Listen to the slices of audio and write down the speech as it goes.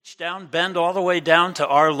down, bend all the way down to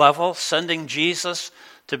our level, sending Jesus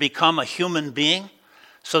to become a human being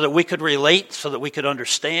so that we could relate, so that we could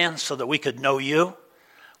understand, so that we could know you.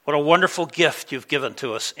 What a wonderful gift you've given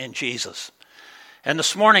to us in Jesus. And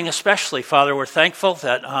this morning especially, Father, we're thankful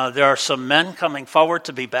that there are some men coming forward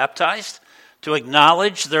to be baptized, to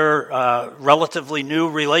acknowledge their relatively new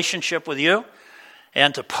relationship with you,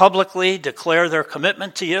 and to publicly declare their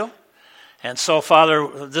commitment to you. And so,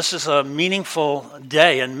 Father, this is a meaningful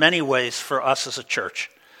day in many ways for us as a church.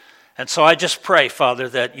 And so I just pray, Father,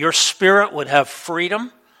 that your Spirit would have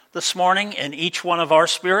freedom this morning in each one of our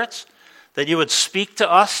spirits, that you would speak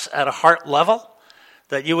to us at a heart level,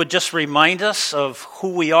 that you would just remind us of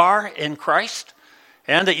who we are in Christ,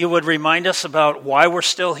 and that you would remind us about why we're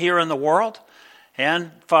still here in the world,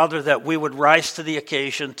 and, Father, that we would rise to the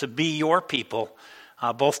occasion to be your people,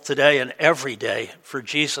 both today and every day. For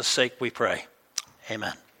Jesus' sake we pray.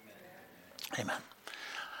 Amen. Amen.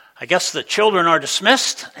 I guess the children are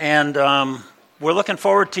dismissed, and we're looking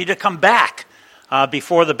forward to you to come back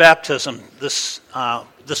before the baptism this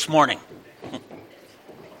morning.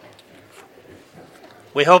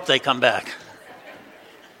 We hope they come back.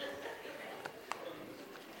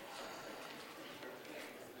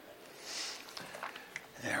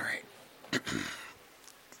 All right.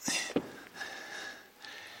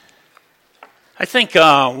 I think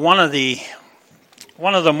one of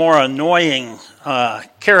the more annoying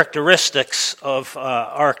characteristics of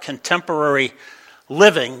our contemporary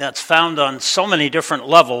living that's found on so many different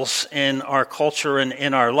levels in our culture and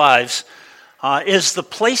in our lives is the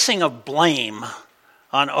placing of blame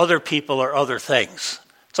on other people or other things.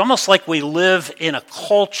 It's almost like we live in a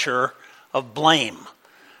culture of blame.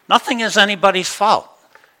 Nothing is anybody's fault.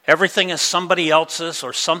 Everything is somebody else's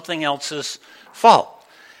or something else's fault.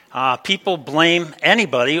 People blame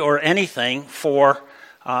anybody or anything for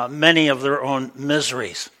many of their own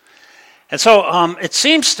miseries. And so it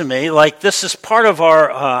seems to me like this is part of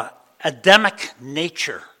our Adamic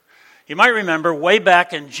nature. You might remember way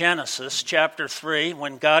back in Genesis chapter 3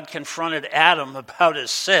 when God confronted Adam about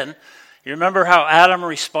his sin. You remember how Adam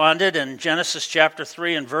responded in Genesis chapter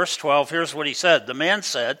 3 and verse 12. Here's what he said. The man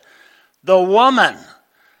said, "The woman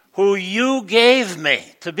who you gave me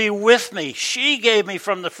to be with me, she gave me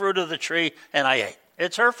from the fruit of the tree and I ate."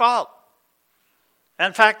 It's her fault.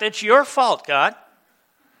 In fact, it's your fault, God,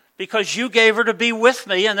 because you gave her to be with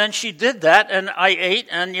me and then she did that and I ate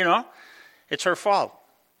and, it's her fault.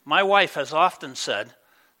 My wife has often said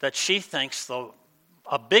that she thinks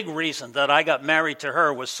a big reason that I got married to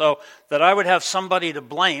her was so that I would have somebody to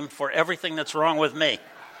blame for everything that's wrong with me.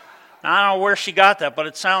 Now, I don't know where she got that, but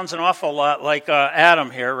it sounds an awful lot like Adam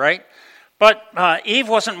here, right? But Eve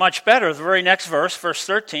wasn't much better. The very next verse, verse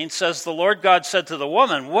 13, says, "The Lord God said to the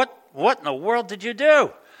woman, what in the world did you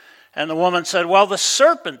do?" And the woman said, "Well, the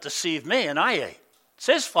serpent deceived me and I ate." It's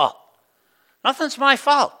his fault. Nothing's my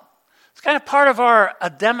fault. It's kind of part of our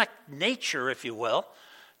Adamic nature, if you will,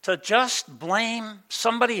 to just blame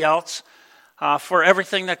somebody else for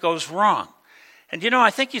everything that goes wrong. And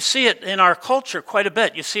I think you see it in our culture quite a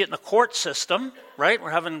bit. You see it in the court system, right?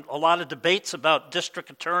 We're having a lot of debates about district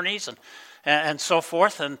attorneys and so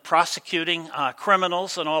forth, and prosecuting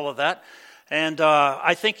criminals and all of that. And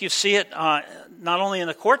I think you see it not only in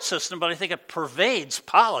the court system, but I think it pervades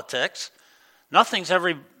politics. Nothing's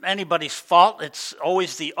ever anybody's fault. It's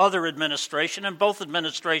always the other administration, and both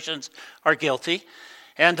administrations are guilty.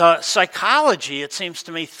 And psychology, it seems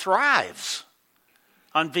to me, thrives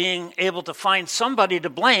on being able to find somebody to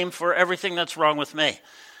blame for everything that's wrong with me.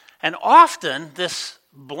 And often, this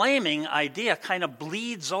blaming idea kind of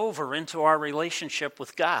bleeds over into our relationship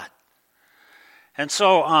with God. And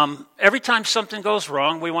so every time something goes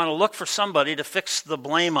wrong, we want to look for somebody to fix the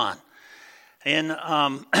blame on. In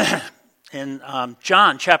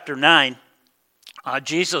John chapter 9,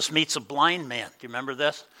 Jesus meets a blind man. Do you remember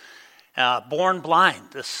this? Born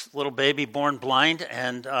blind, this little baby born blind,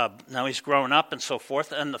 and now he's grown up and so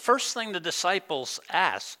forth. And the first thing the disciples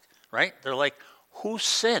ask, right, they're like, who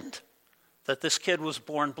sinned that this kid was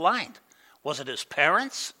born blind? Was it his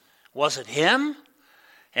parents? Was it him?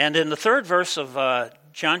 And in the third verse of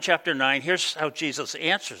John chapter 9, here's how Jesus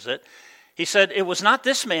answers it. He said, "It was not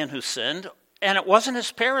this man who sinned, and it wasn't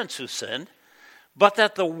his parents who sinned, but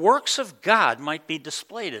that the works of God might be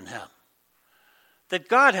displayed in him." That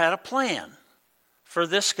God had a plan for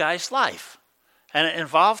this guy's life. And it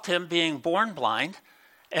involved him being born blind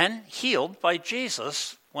and healed by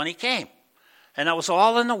Jesus when he came. And that was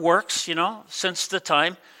all in the works, since the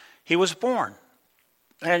time he was born.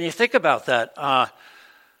 And you think about that.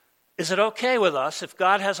 Is it okay with us if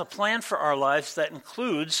God has a plan for our lives that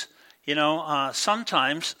includes,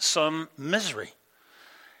 sometimes some misery?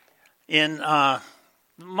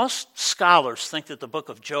 Most scholars think that the book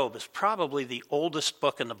of Job is probably the oldest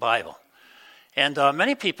book in the Bible. And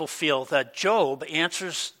many people feel that Job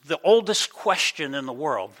answers the oldest question in the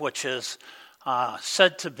world, which is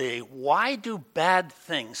said to be, why do bad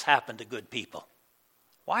things happen to good people?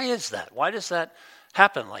 Why is that? Why does that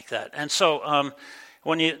happen like that? And so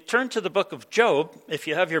when you turn to the book of Job, if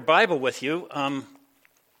you have your Bible with you,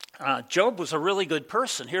 Job was a really good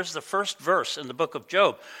person. Here's the first verse in the book of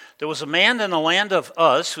Job. There was a man in the land of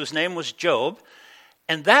Uz whose name was Job,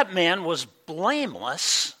 and that man was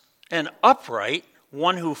blameless and upright,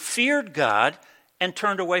 one who feared God and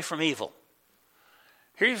turned away from evil.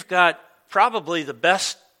 Here you've got probably the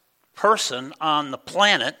best person on the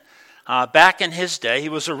planet back in his day. He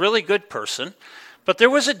was a really good person. But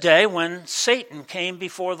there was a day when Satan came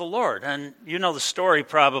before the Lord. And you know the story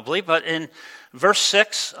probably, but in verse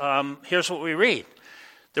 6, here's what we read.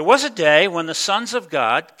 There was a day when the sons of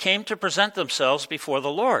God came to present themselves before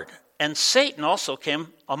the Lord, and Satan also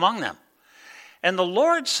came among them. And the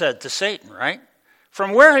Lord said to Satan, right,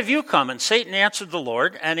 "From where have you come?" And Satan answered the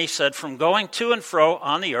Lord, and he said, "From going to and fro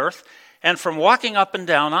on the earth, and from walking up and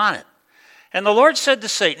down on it." And the Lord said to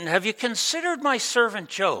Satan, "Have you considered my servant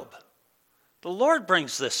Job?" The Lord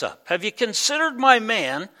brings this up. "Have you considered my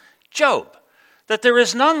man, Job, that there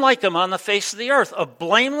is none like him on the face of the earth, a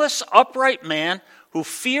blameless, upright man who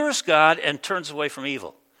fears God and turns away from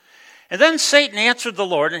evil?" And then Satan answered the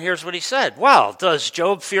Lord, and here's what he said. "Well, does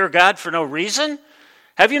Job fear God for no reason?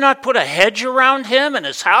 Have you not put a hedge around him and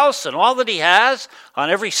his house and all that he has on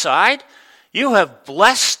every side? You have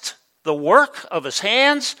blessed the work of his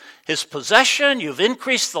hands, his possession. You've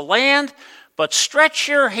increased the land. But stretch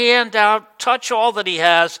your hand out, touch all that he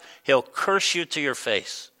has, he'll curse you to your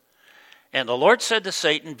face." And the Lord said to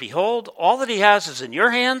Satan, "Behold, all that he has is in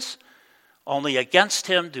your hands. Only against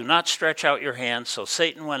him do not stretch out your hand." So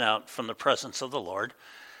Satan went out from the presence of the Lord.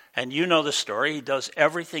 And you know the story. He does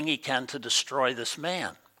everything he can to destroy this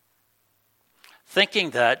man,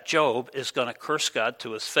 thinking that Job is going to curse God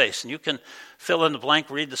to his face. And you can fill in the blank,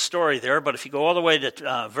 read the story there. But if you go all the way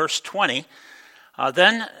to verse 20,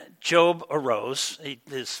 then Job arose.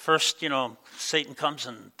 His first, Satan comes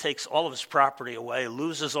and takes all of his property away,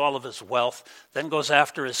 loses all of his wealth, then goes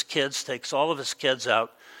after his kids, takes all of his kids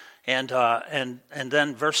out. And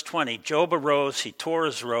then verse 20, Job arose, he tore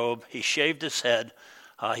his robe, he shaved his head,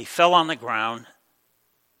 he fell on the ground,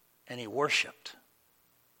 and he worshiped.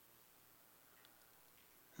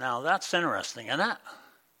 Now that's interesting, isn't it?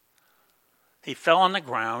 He fell on the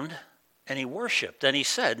ground, and he worshiped. And he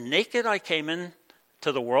said, "Naked I came in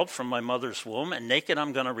to the world from my mother's womb, and naked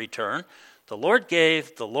I'm going to return. The Lord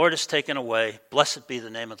gave, the Lord has taken away. Blessed be the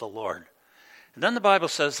name of the Lord." And then the Bible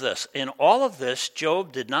says this, "In all of this,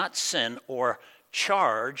 Job did not sin or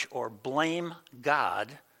charge or blame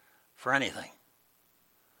God for anything."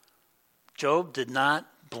 Job did not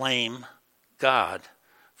blame God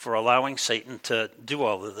for allowing Satan to do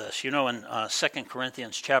all of this. You know, in 2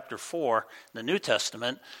 Corinthians chapter 4, in the New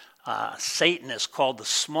Testament, Satan is called the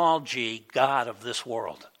small g god of this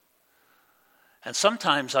world. And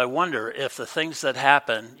sometimes I wonder if the things that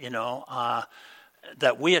happen,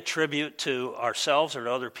 that we attribute to ourselves or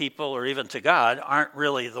to other people or even to God aren't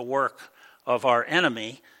really the work of our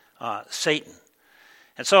enemy, Satan.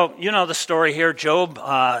 And so, you know the story here. Job,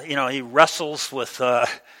 he wrestles with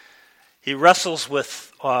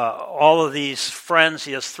all of these friends.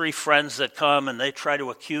 He has 3 friends that come and they try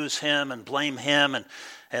to accuse him and blame him.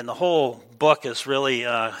 And the whole book is really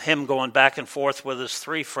him going back and forth with his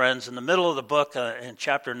 3 friends. In the middle of the book, in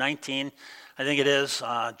chapter 19, I think it is,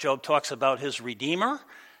 Job talks about his Redeemer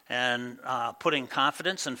and putting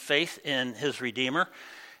confidence and faith in his Redeemer.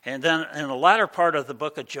 And then in the latter part of the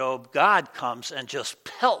book of Job, God comes and just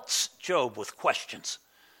pelts Job with questions.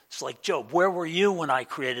 It's like, "Job, where were you when I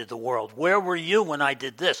created the world? Where were you when I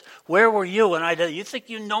did this? Where were you when I did... You think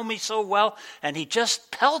you know me so well?" And he just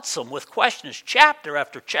pelts him with questions, chapter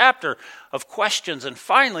after chapter of questions. And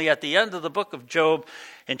finally, at the end of the book of Job,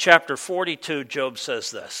 in chapter 42, Job says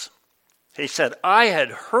this. He said, "I had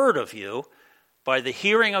heard of you by the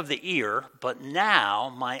hearing of the ear, but now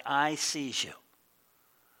my eye sees you."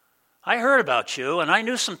 I heard about you, and I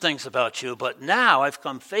knew some things about you, but now I've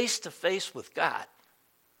come face to face with God.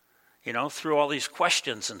 Through all these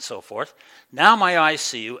questions and so forth. Now my eyes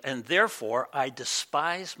see you, and therefore I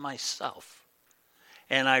despise myself,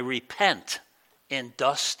 and I repent in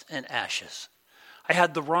dust and ashes. I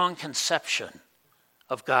had the wrong conception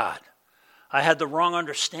of God. I had the wrong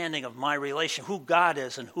understanding of my relation, who God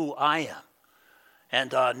is and who I am.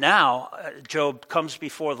 And now Job comes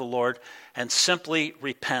before the Lord and simply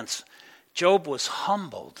repents. Job was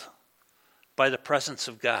humbled by the presence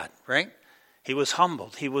of God, right? He was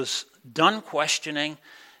humbled. He was done questioning.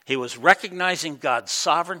 He was recognizing God's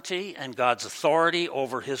sovereignty and God's authority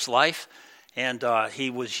over his life, and he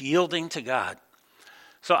was yielding to God.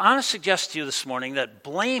 So I want to suggest to you this morning that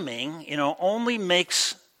blaming, only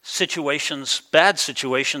makes bad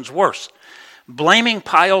situations worse. Blaming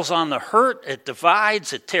piles on the hurt, it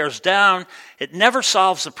divides, it tears down, it never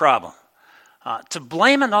solves the problem. To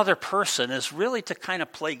blame another person is really to kind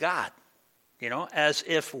of play God, as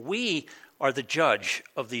if we are the judge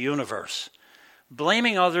of the universe.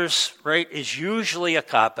 Blaming others, right, is usually a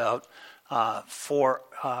cop-out for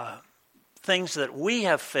things that we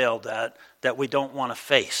have failed at that we don't want to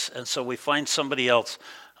face. And so we find somebody else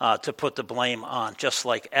to put the blame on, just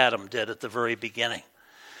like Adam did at the very beginning.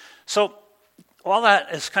 So all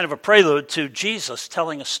that is kind of a prelude to Jesus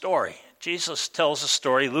telling a story. Jesus tells a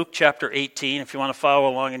story, Luke chapter 18, if you want to follow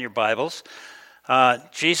along in your Bibles.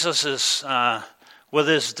 Jesus is with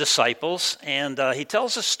his disciples, and he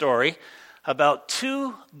tells a story about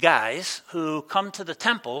two guys who come to the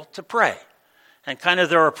temple to pray, and kind of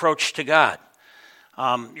their approach to God.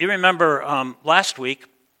 You remember last week,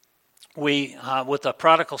 with the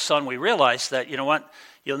prodigal son, we realized that,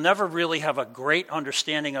 you'll never really have a great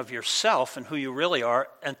understanding of yourself and who you really are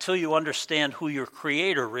until you understand who your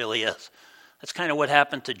Creator really is. That's kind of what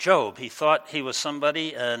happened to Job. He thought he was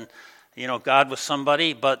somebody and, God was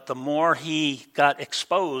somebody, but the more he got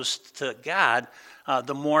exposed to God,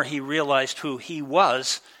 the more he realized who he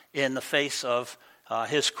was in the face of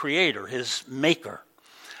his Creator, his Maker.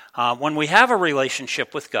 When we have a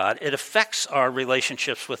relationship with God, it affects our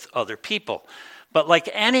relationships with other people. But like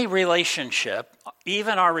any relationship,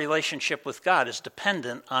 even our relationship with God is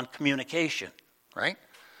dependent on communication, right?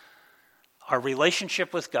 Our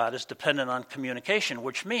relationship with God is dependent on communication,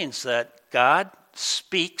 which means that God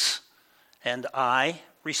speaks and I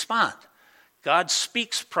respond. God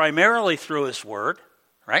speaks primarily through his word,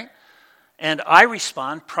 right? And I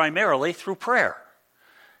respond primarily through prayer.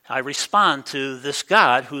 I respond to this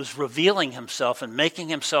God who's revealing himself and making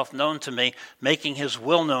himself known to me, making his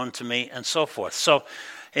will known to me, and so forth. So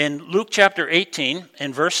in Luke chapter 18,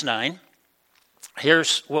 in verse 9,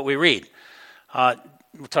 here's what we read. We're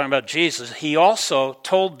talking about Jesus. He also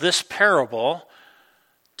told this parable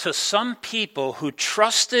to some people who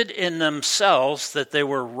trusted in themselves that they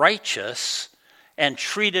were righteous and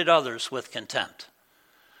treated others with contempt.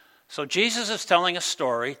 So Jesus is telling a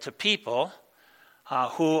story to people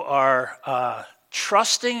who are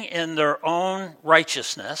trusting in their own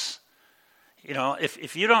righteousness.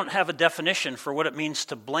 If you don't have a definition for what it means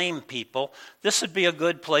to blame people, this would be a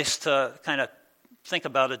good place to kind of think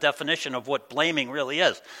about a definition of what blaming really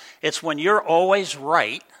is. It's when you're always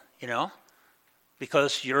right,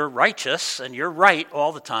 because you're righteous and you're right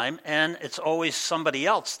all the time, and it's always somebody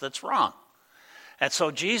else that's wrong. And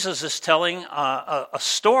so Jesus is telling a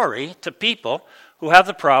story to people who have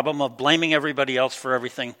the problem of blaming everybody else for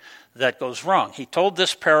everything that goes wrong. He told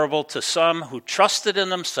this parable to some who trusted in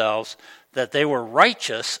themselves that they were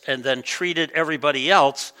righteous and then treated everybody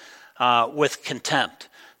else with contempt.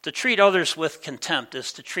 To treat others with contempt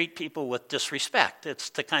is to treat people with disrespect.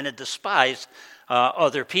 It's to kind of despise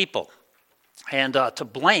other people and to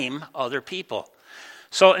blame other people.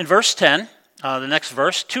 So in verse 10, the next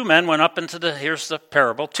verse, here's the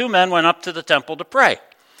parable. 2 men went up to the temple to pray.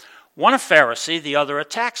 One a Pharisee, the other a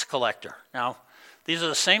tax collector. Now, these are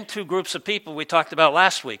the same two groups of people we talked about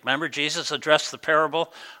last week. Remember, Jesus addressed the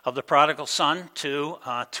parable of the prodigal son to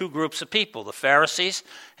two groups of people, the Pharisees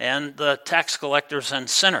and the tax collectors and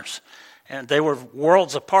sinners. And they were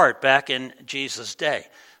worlds apart back in Jesus' day.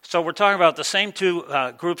 So we're talking about the same two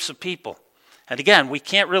groups of people. And again, we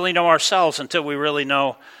can't really know ourselves until we really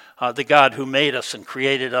know the God who made us and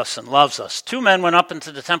created us and loves us. 2 men went up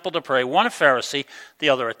into the temple to pray, one a Pharisee, the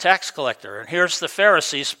other a tax collector. And here's the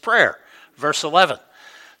Pharisee's prayer, verse 11.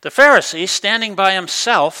 The Pharisee, standing by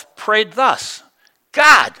himself, prayed thus,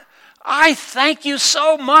 God, I thank you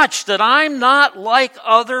so much that I'm not like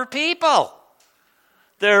other people.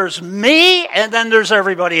 There's me and then there's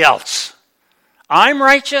everybody else. I'm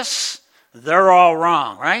righteous, they're all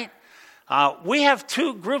wrong, right? We have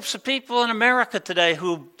two groups of people in America today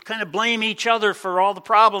who kind of blame each other for all the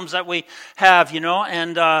problems that we have,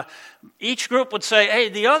 and each group would say, hey,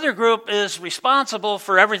 the other group is responsible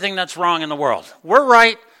for everything that's wrong in the world. We're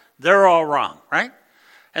right, they're all wrong, right?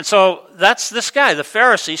 And so that's this guy, the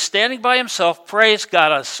Pharisee, standing by himself, praise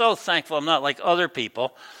God, I'm so thankful I'm not like other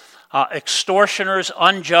people, extortioners,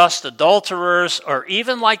 unjust, adulterers, or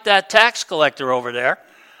even like that tax collector over there.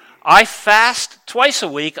 I fast twice a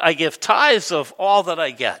week. I give tithes of all that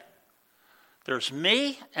I get. There's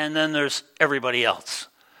me, and then there's everybody else.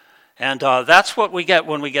 And that's what we get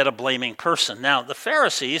when we get a blaming person. Now, the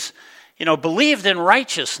Pharisees, believed in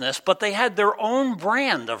righteousness, but they had their own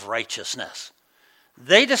brand of righteousness.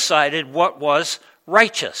 They decided what was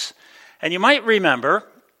righteous. And you might remember,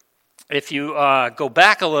 if you go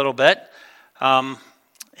back a little bit,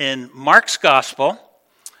 in Mark's Gospel,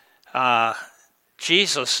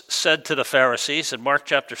 Jesus said to the Pharisees in Mark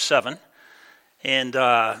chapter 7, and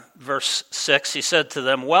verse 6, he said to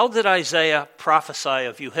them, "Well did Isaiah prophesy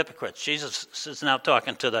of you hypocrites." Jesus is now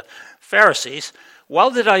talking to the Pharisees. "Well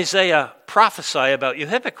did Isaiah prophesy about you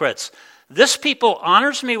hypocrites? This people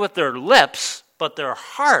honors me with their lips, but their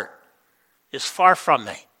heart is far from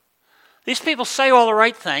me." These people say all the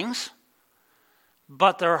right things,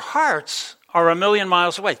 but their hearts are a million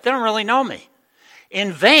miles away. They don't really know me.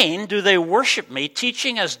 "In vain do they worship me,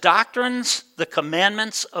 teaching as doctrines the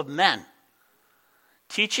commandments of men."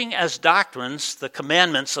 Teaching as doctrines the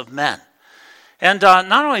commandments of men. And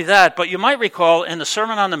not only that, but you might recall in the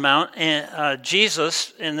Sermon on the Mount,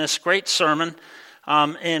 Jesus, in this great sermon,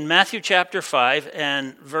 in Matthew chapter 5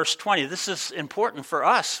 and verse 20, this is important for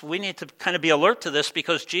us. We need to kind of be alert to this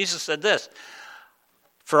because Jesus said this,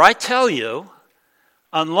 "For I tell you,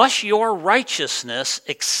 unless your righteousness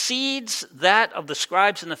exceeds that of the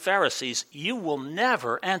scribes and the Pharisees, you will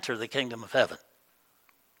never enter the kingdom of heaven."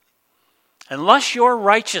 Unless your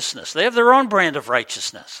righteousness, they have their own brand of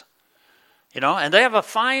righteousness, and they have a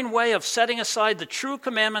fine way of setting aside the true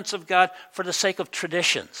commandments of God for the sake of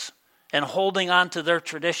traditions and holding on to their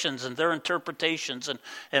traditions and their interpretations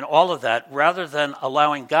and all of that, rather than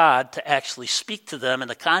allowing God to actually speak to them in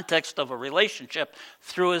the context of a relationship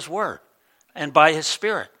through his word and by his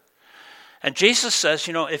Spirit. And Jesus says,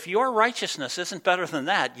 if your righteousness isn't better than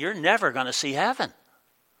that, you're never going to see heaven.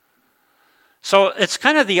 So it's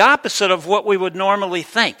kind of the opposite of what we would normally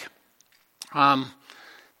think.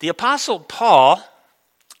 The Apostle Paul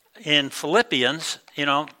in Philippians,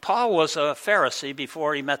 Paul was a Pharisee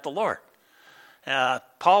before he met the Lord.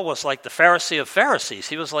 Paul was like the Pharisee of Pharisees.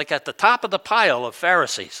 He was like at the top of the pile of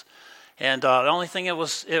Pharisees. And the only thing, it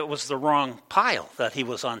was the wrong pile that he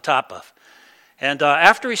was on top of. And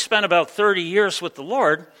after he spent about 30 years with the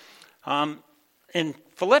Lord, in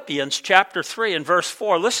Philippians chapter 3 and verse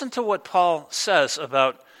 4, listen to what Paul says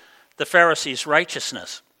about the Pharisees'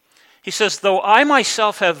 righteousness. He says, "Though I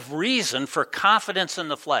myself have reason for confidence in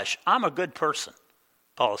the flesh," I'm a good person,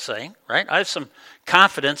 Paul is saying, right? I have some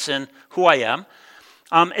confidence in who I am.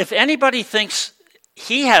 "If anybody thinks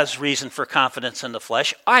he has reason for confidence in the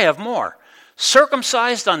flesh, I have more.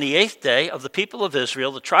 Circumcised on the 8th day of the people of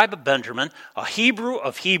Israel, the tribe of Benjamin, a Hebrew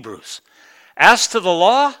of Hebrews. As to the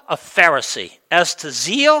law, a Pharisee. As to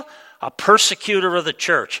zeal, a persecutor of the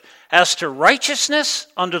church. As to righteousness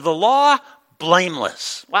under the law,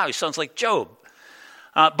 blameless." Wow, he sounds like Job.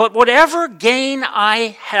 "But whatever gain I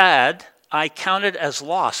had, I counted as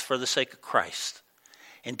loss for the sake of Christ.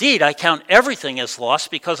 Indeed, I count everything as loss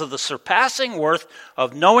because of the surpassing worth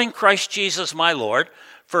of knowing Christ Jesus my Lord.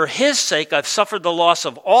 For his sake I've suffered the loss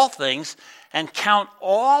of all things and count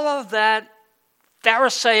all of that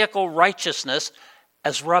Pharisaical righteousness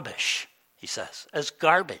as rubbish," he says, as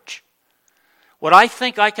garbage. What I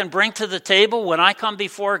think I can bring to the table when I come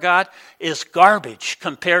before God is garbage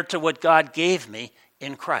compared to what God gave me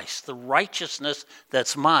in Christ, the righteousness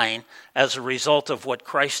that's mine as a result of what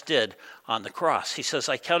Christ did on the cross. He says,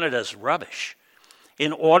 "I count it as rubbish,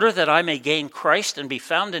 in order that I may gain Christ and be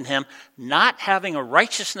found in him, not having a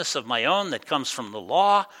righteousness of my own that comes from the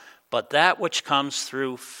law, but that which comes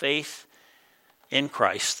through faith in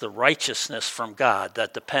Christ, the righteousness from God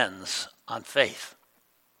that depends on faith."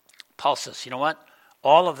 Paul says, you know what?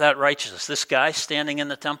 All of that righteousness, this guy standing in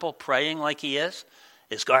the temple praying like he is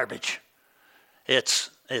garbage. It's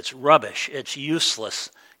rubbish. It's useless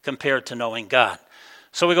compared to knowing God.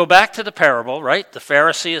 So we go back to the parable, right? The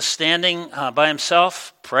Pharisee is standing by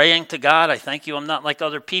himself, praying to God. "I thank you, I'm not like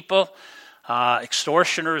other people.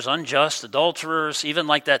 Extortioners, unjust, adulterers, even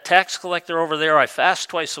like that tax collector over there. I fast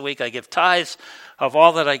twice a week, I give tithes of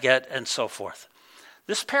all that I get," and so forth.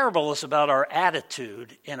 This parable is about our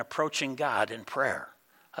attitude in approaching God in prayer,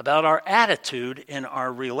 about our attitude in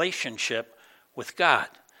our relationship with God.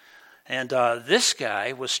 And this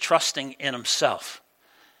guy was trusting in himself.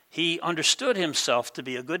 He understood himself to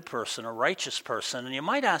be a good person, a righteous person. And you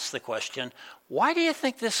might ask the question, why do you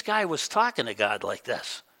think this guy was talking to God like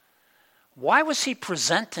this? Why was he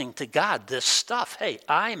presenting to God this stuff? Hey,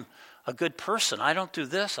 I'm a good person. I don't do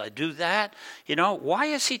this. I do that. Why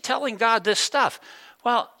is he telling God this stuff?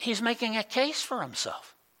 Well, he's making a case for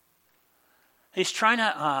himself. He's trying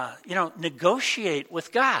to, negotiate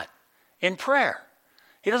with God in prayer.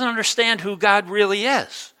 He doesn't understand who God really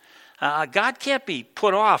is. God can't be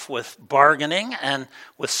put off with bargaining and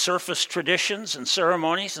with surface traditions and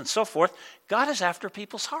ceremonies and so forth. God is after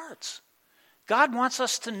people's hearts. God wants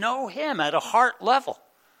us to know him at a heart level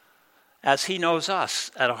as he knows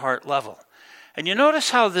us at a heart level. And you notice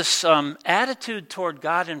how this attitude toward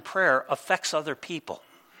God in prayer affects other people,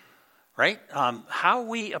 right? How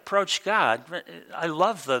we approach God. I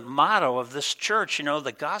love the motto of this church,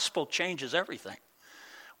 the gospel changes everything.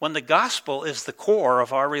 When the gospel is the core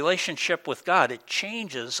of our relationship with God, it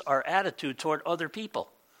changes our attitude toward other people.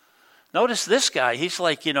 Notice this guy, he's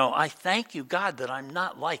like, I thank you, God, that I'm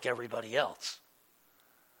not like everybody else.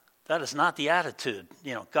 That is not the attitude.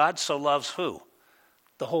 God so loves who?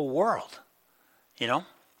 The whole world,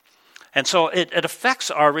 And so it affects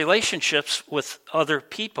our relationships with other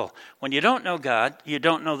people. When you don't know God, you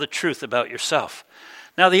don't know the truth about yourself.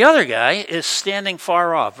 Now the other guy is standing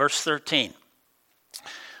far off, verse 13.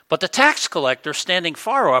 But the tax collector, standing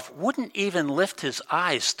far off, wouldn't even lift his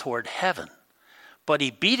eyes toward heaven, but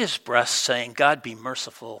he beat his breast, saying, God be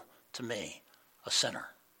merciful to me, a sinner.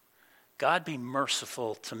 God be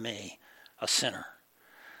merciful to me, a sinner.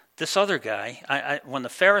 This other guy, when the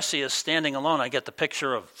Pharisee is standing alone, I get the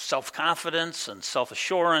picture of self-confidence and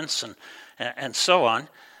self-assurance and so on.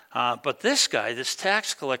 But this guy, this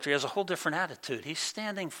tax collector, he has a whole different attitude. He's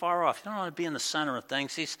standing far off. He don't want to be in the center of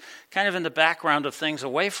things. He's kind of in the background of things,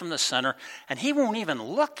 away from the center, and he won't even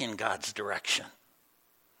look in God's direction.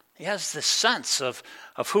 He has this sense of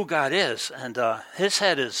who God is, and his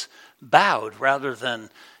head is bowed rather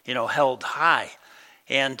than, held high.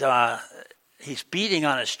 And he's beating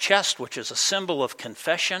on his chest, which is a symbol of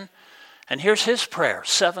confession. And here's his prayer,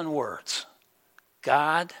 7 words.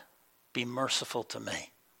 God, be merciful to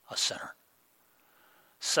me, a sinner.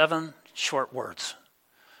 7 short words.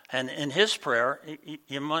 And in his prayer,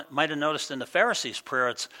 you might have noticed in the Pharisee's prayer,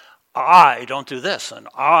 it's I don't do this, and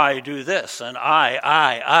I do this, and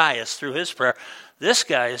I is through his prayer. This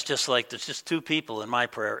guy is just like, there's just 2 people in my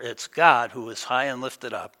prayer. It's God who is high and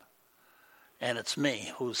lifted up, and it's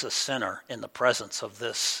me who's a sinner in the presence of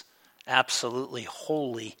this absolutely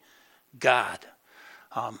holy God.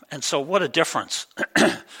 And so what a difference.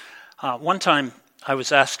 One time I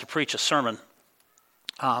was asked to preach a sermon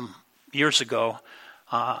years ago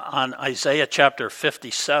on Isaiah chapter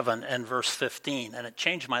 57 and verse 15, and it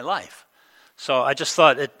changed my life. So I just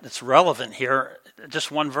thought it's relevant here.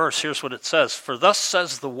 Just one verse, here's what it says. For thus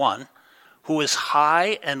says the one who is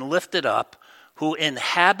high and lifted up, who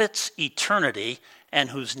inhabits eternity, and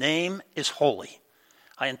whose name is holy.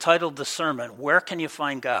 I entitled the sermon, Where Can You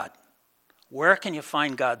Find God? Where can you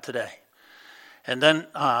find God today? And then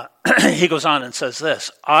he goes on and says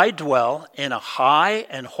this, I dwell in a high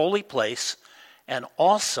and holy place, and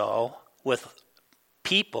also with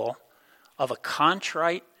people of a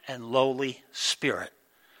contrite and lowly spirit,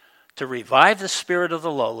 to revive the spirit of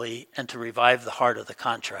the lowly and to revive the heart of the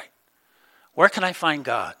contrite. Where can I find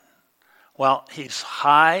God? Well, he's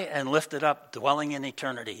high and lifted up, dwelling in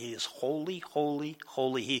eternity. He is holy, holy,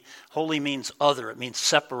 holy. Holy means other. It means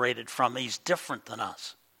separated from. He's different than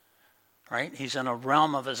us, right? He's in a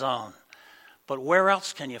realm of his own. But where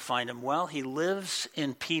else can you find him? Well, he lives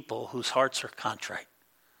in people whose hearts are contrite.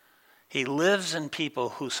 He lives in people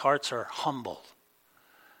whose hearts are humble,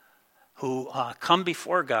 who come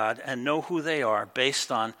before God and know who they are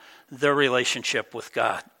based on their relationship with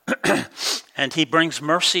God. And he brings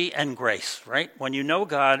mercy and grace, right? When you know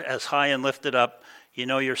God as high and lifted up, you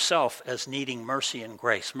know yourself as needing mercy and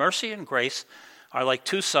grace. Mercy and grace are like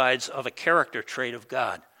 2 sides of a character trait of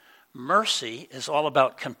God. Mercy is all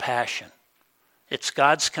about compassion. It's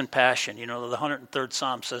God's compassion. The 103rd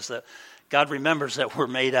Psalm says that God remembers that we're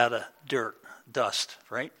made out of dirt, dust,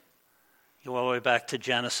 right? You go all the way back to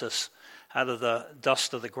Genesis, out of the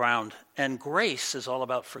dust of the ground. And grace is all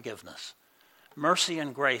about forgiveness. Mercy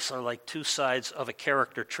and grace are like 2 sides of a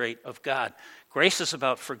character trait of God. Grace is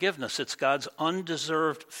about forgiveness. It's God's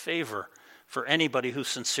undeserved favor for anybody who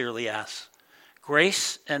sincerely asks.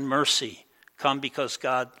 Grace and mercy come because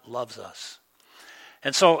God loves us.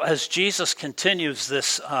 And so as Jesus continues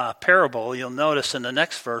this parable, you'll notice in the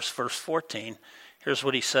next verse, verse 14, here's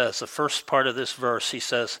what he says. The first part of this verse, he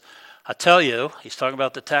says, I tell you, he's talking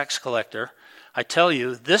about the tax collector, I tell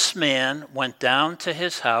you, this man went down to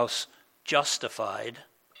his house justified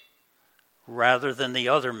rather than the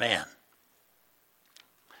other man.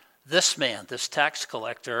 This man, this tax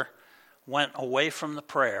collector, went away from the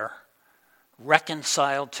prayer,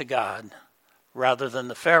 reconciled to God, rather than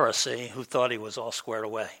the Pharisee who thought he was all squared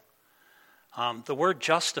away. The word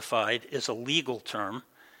justified is a legal term.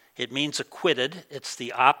 It means acquitted. It's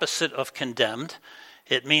the opposite of condemned.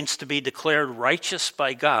 It means to be declared righteous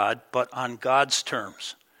by God, but on God's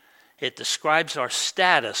terms. It describes our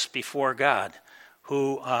status before God,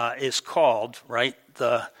 who is called, right,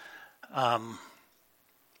 the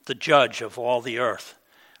judge of all the earth.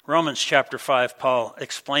 Romans chapter 5, Paul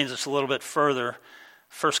explains this a little bit further.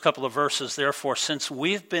 First couple of verses, therefore, since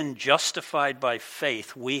we've been justified by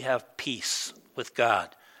faith, we have peace with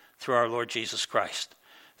God through our Lord Jesus Christ.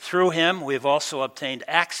 Through him, we have also obtained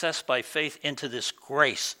access by faith into this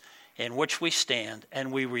grace in which we stand,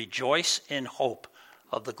 and we rejoice in hope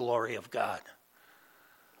of the glory of God.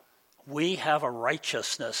 We have a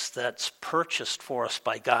righteousness that's purchased for us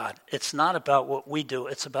by God. It's not about what we do,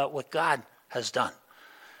 it's about what God has done.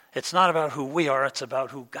 It's not about who we are, it's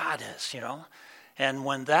about who God is, And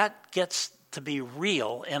when that gets to be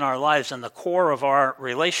real in our lives and the core of our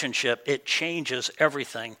relationship, it changes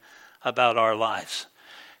everything about our lives.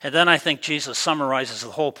 And then I think Jesus summarizes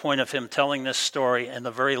the whole point of him telling this story in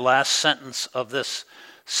the very last sentence of this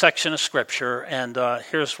section of Scripture. And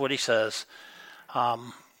here's what he says.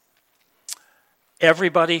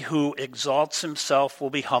 Everybody who exalts himself will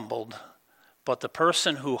be humbled, but the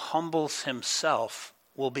person who humbles himself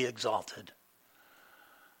will be exalted.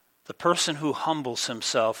 The person who humbles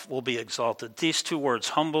himself will be exalted. These two words,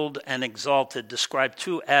 humbled and exalted, describe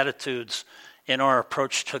two attitudes in our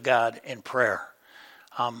approach to God in prayer.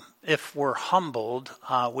 If we're humbled,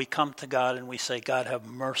 we come to God and we say, God, have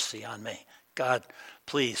mercy on me. God,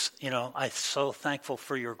 please, I'm so thankful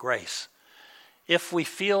for your grace. If we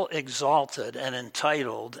feel exalted and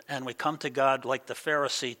entitled and we come to God like the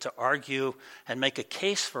Pharisee to argue and make a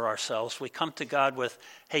case for ourselves, we come to God with,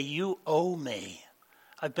 hey, you owe me.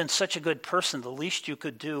 I've been such a good person. The least you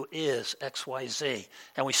could do is X, Y, Z.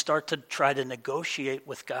 And we start to try to negotiate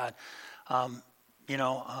with God.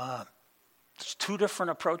 There's two different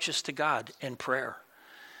approaches to God in prayer.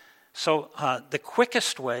 So the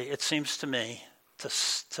quickest way, it seems to me,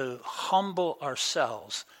 to humble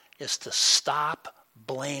ourselves is to stop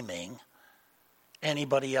blaming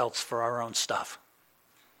anybody else for our own stuff.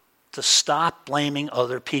 To stop blaming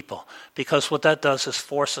other people. Because what that does is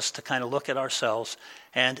force us to kind of look at ourselves,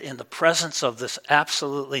 and in the presence of this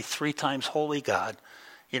absolutely 3 times holy God,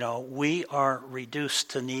 we are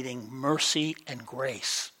reduced to needing mercy and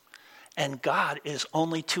grace. And God is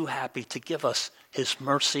only too happy to give us his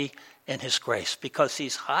mercy and his grace because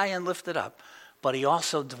he's high and lifted up, but he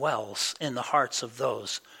also dwells in the hearts of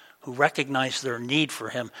those who recognize their need for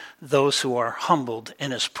him, those who are humbled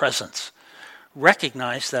in his presence.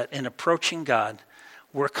 Recognize that in approaching God,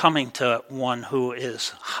 we're coming to one who is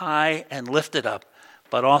high and lifted up,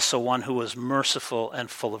 but also one who is merciful and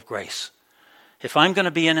full of grace. If I'm going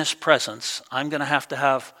to be in his presence, I'm going to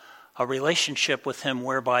have a relationship with him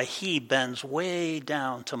whereby he bends way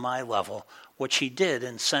down to my level, which he did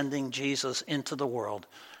in sending Jesus into the world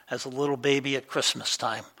as a little baby at Christmas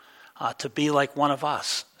time, to be like one of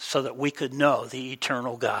us so that we could know the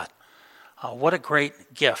eternal God. What a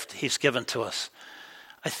great gift he's given to us.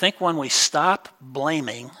 I think when we stop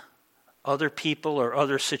blaming other people or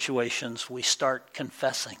other situations, we start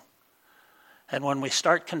confessing. And when we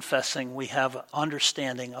start confessing, we have an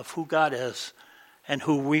understanding of who God is and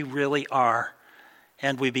who we really are.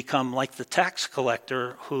 And we become like the tax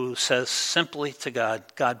collector who says simply to God,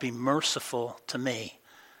 God, be merciful to me,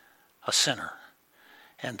 a sinner.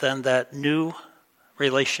 And then that new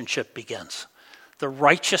relationship begins. The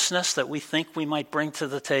righteousness that we think we might bring to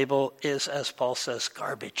the table is, as Paul says,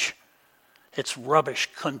 garbage. It's rubbish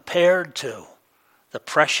compared to the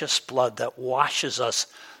precious blood that washes us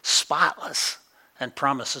spotless and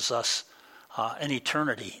promises us an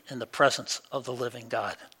eternity in the presence of the living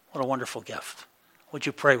God. What a wonderful gift. Would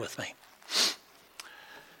you pray with me?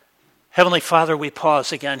 Heavenly Father, we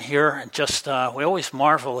pause again here and just, we always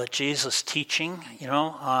marvel at Jesus' teaching.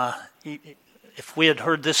 If we had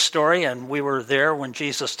heard this story and we were there when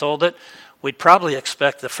Jesus told it, we'd probably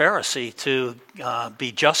expect the Pharisee to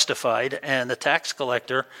be justified and the tax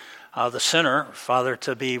collector, the sinner, Father,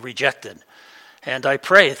 to be rejected. And I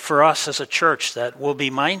pray for us as a church that we'll be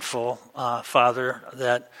mindful, Father,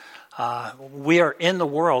 that we are in the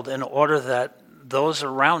world in order that those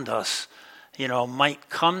around us, might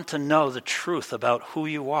come to know the truth about who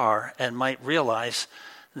you are and might realize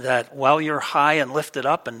that while you're high and lifted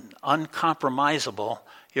up and uncompromisable,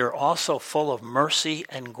 you're also full of mercy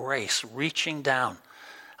and grace, reaching down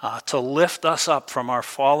to lift us up from our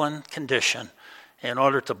fallen condition in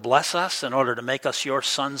order to bless us, in order to make us your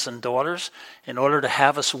sons and daughters, in order to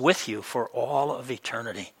have us with you for all of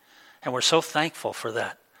eternity. And we're so thankful for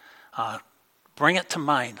that. Bring it to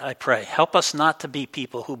mind, I pray. Help us not to be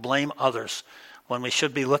people who blame others when we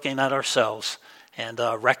should be looking at ourselves and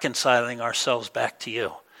reconciling ourselves back to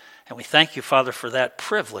you. And we thank you, Father, for that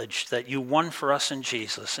privilege that you won for us in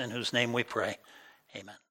Jesus, in whose name we pray. Amen.